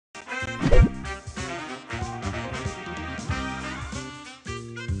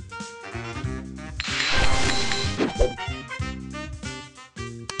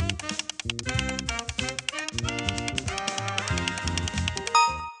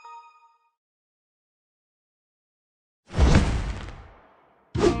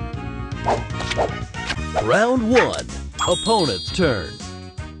Round 1. Opponent's turn.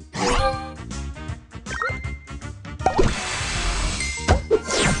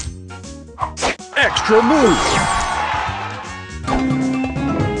 Extra move.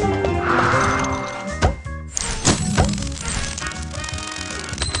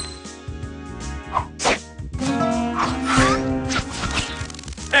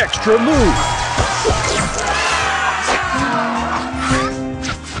 Extra move.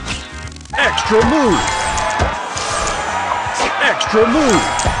 Extra move. Extra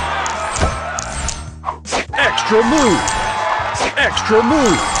move. Extra move. Extra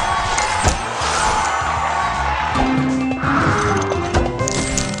move.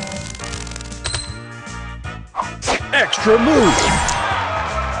 Extra move.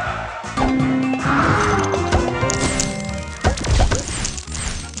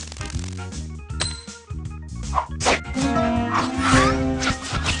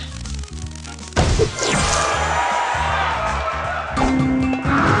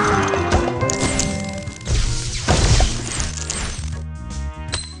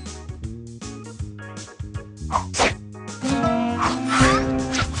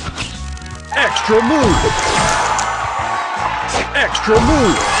 Extra move. Extra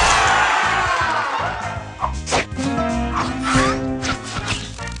move.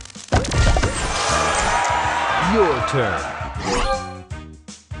 Your turn.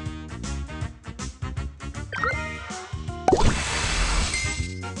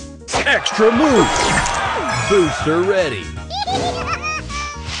 Extra move. Booster ready.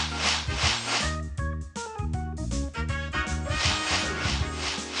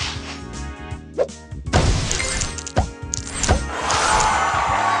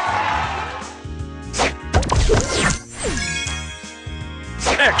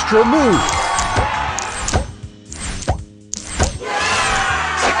 Extra move.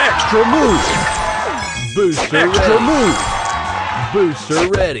 Extra move. Booster extra ready. Move. Booster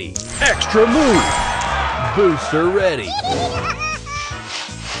ready. Extra move. Booster ready.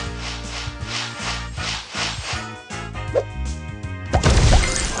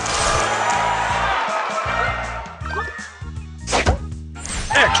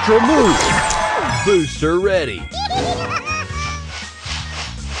 Extra move. Booster ready.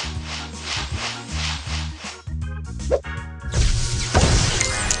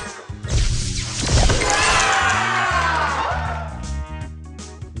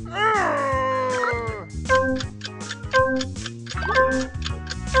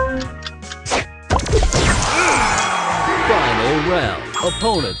 Final round.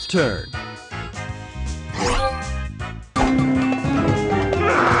 Opponent's turn.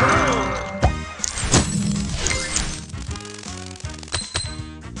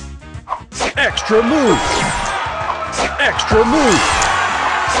 Extra move. Extra move.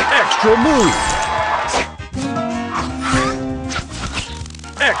 Extra move.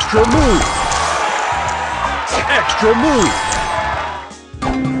 Extra move. Extra move.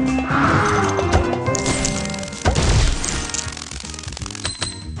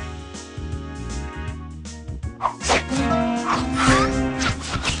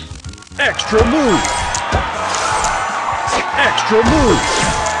 Extra move. Extra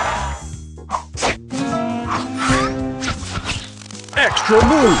move. Extra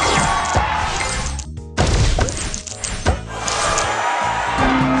move.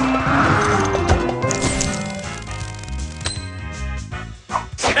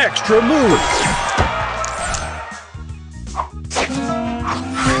 Extra move.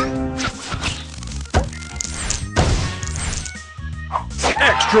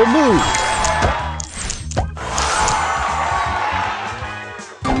 Extra move.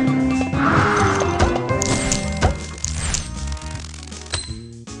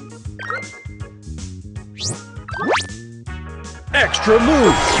 Extra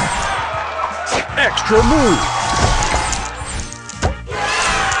move. Extra move.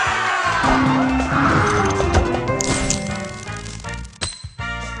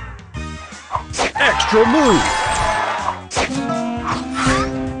 Extra move.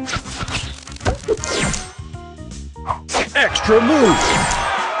 Extra move.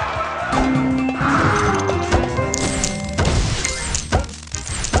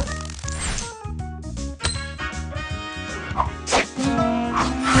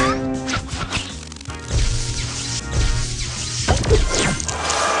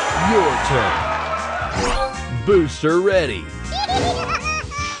 Your turn. Booster ready.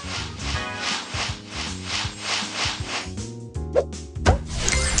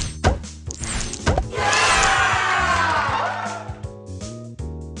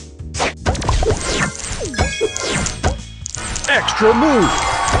 Extra move.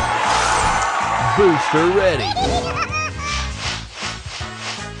 Booster ready.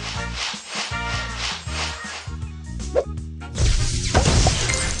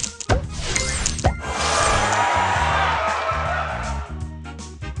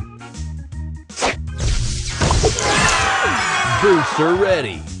 Booster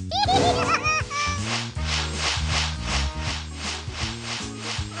ready.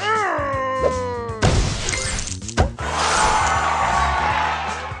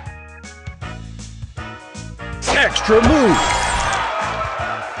 Extra move.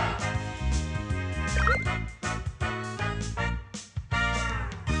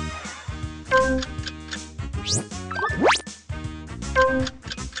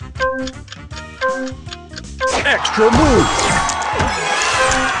 Extra move.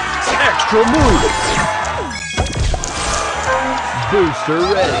 Extra move. Booster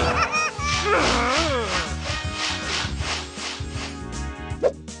ready.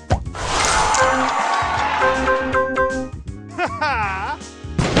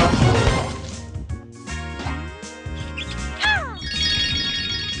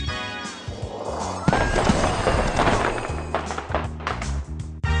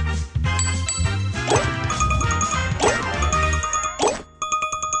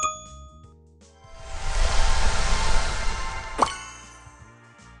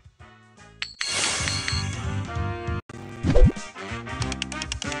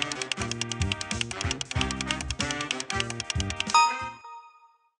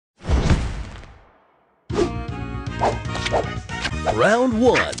 Round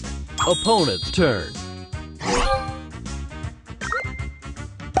 1. Opponent's turn.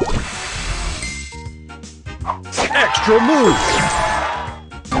 Extra move.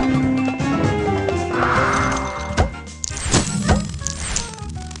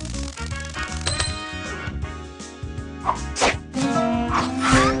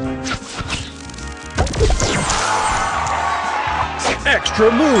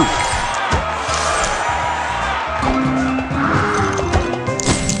 Extra move.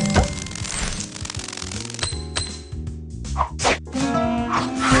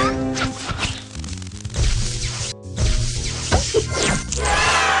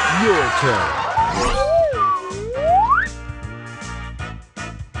 Your turn.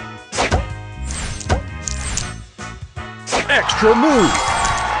 Extra move.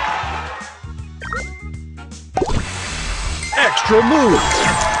 Extra move.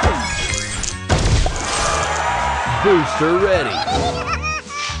 Booster ready.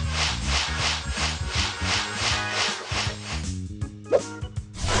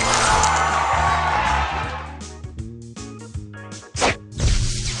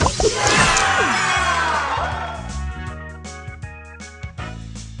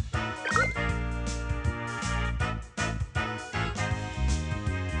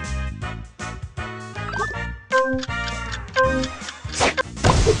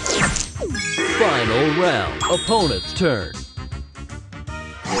 Final round. Opponent's turn.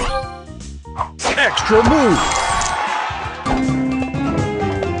 Extra move.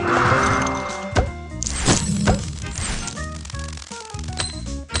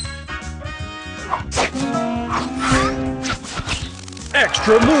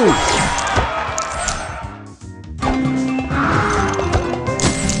 Extra move.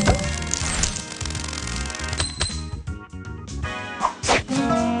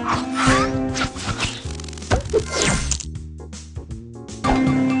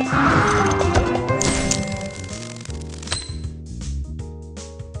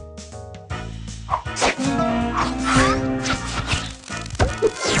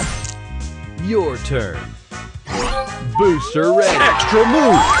 Your turn. Booster ready. Extra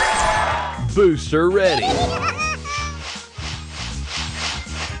move. Booster ready.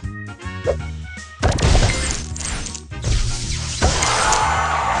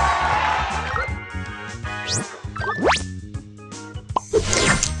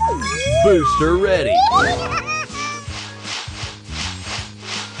 Booster ready.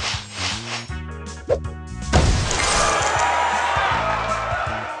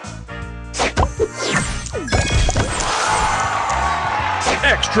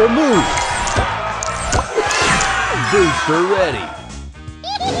 Extra move. Booster ready.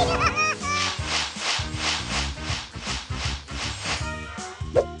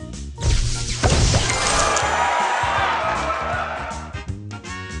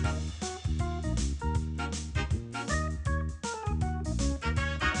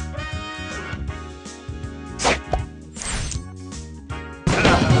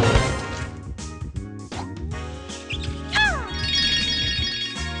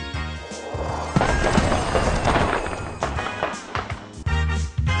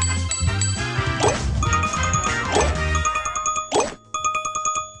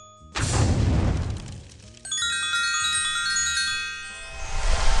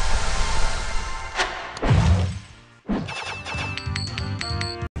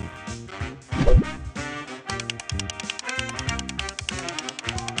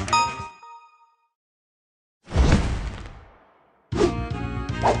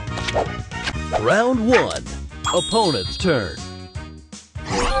 Round 1. Opponent's turn.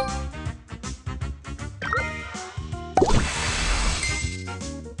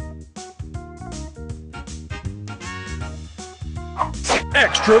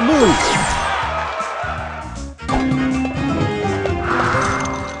 Extra move!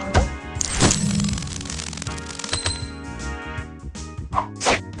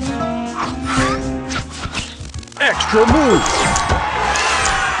 Extra move!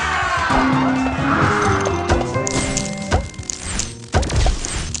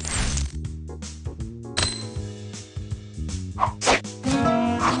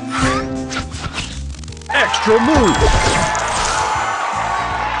 Extra move!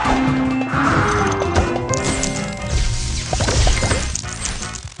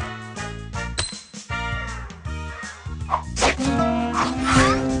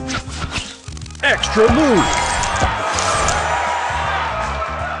 Extra move!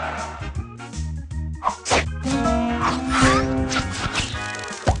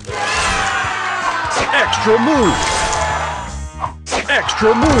 Extra move!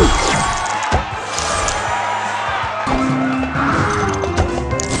 Extra move!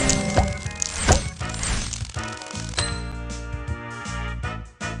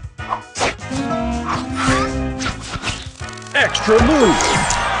 Extra move!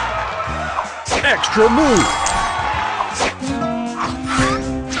 Extra move!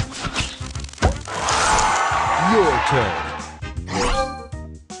 Your turn.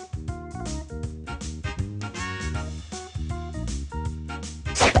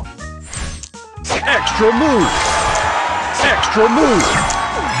 Extra move! Extra move!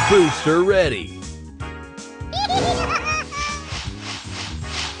 Booster ready.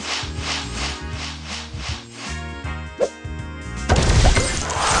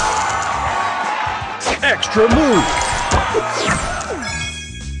 Extra move!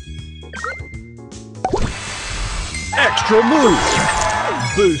 Extra move!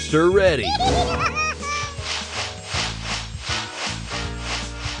 Booster ready.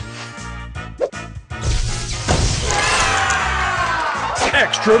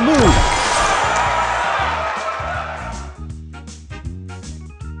 Extra move!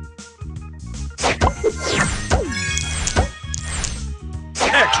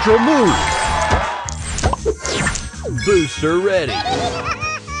 Extra move! Booster ready.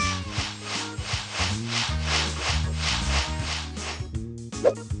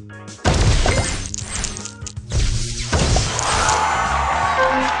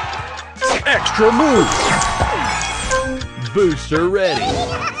 Extra move! Booster ready.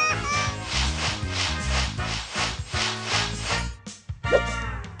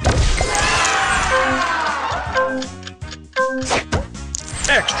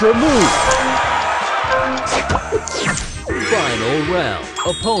 Extra move! Final round.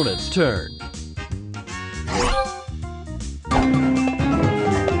 Opponent's turn.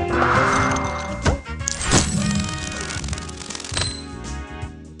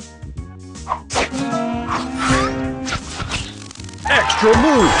 Extra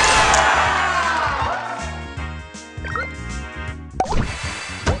move!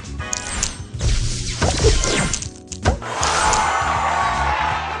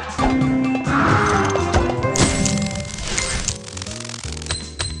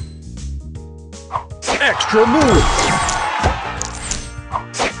 Extra move!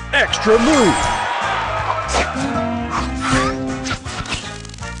 Extra move!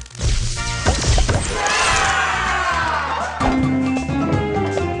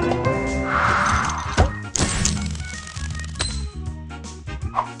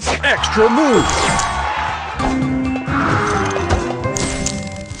 Extra move!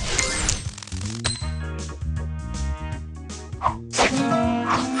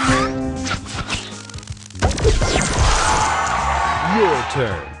 Your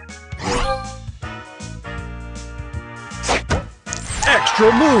turn.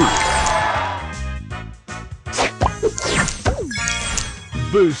 Extra move!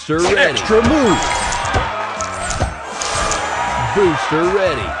 Booster ready. Extra move! Booster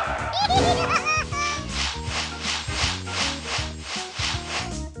ready.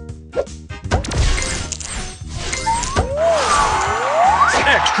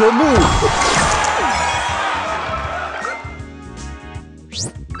 Extra move!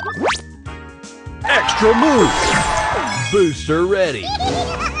 Extra move! Booster ready.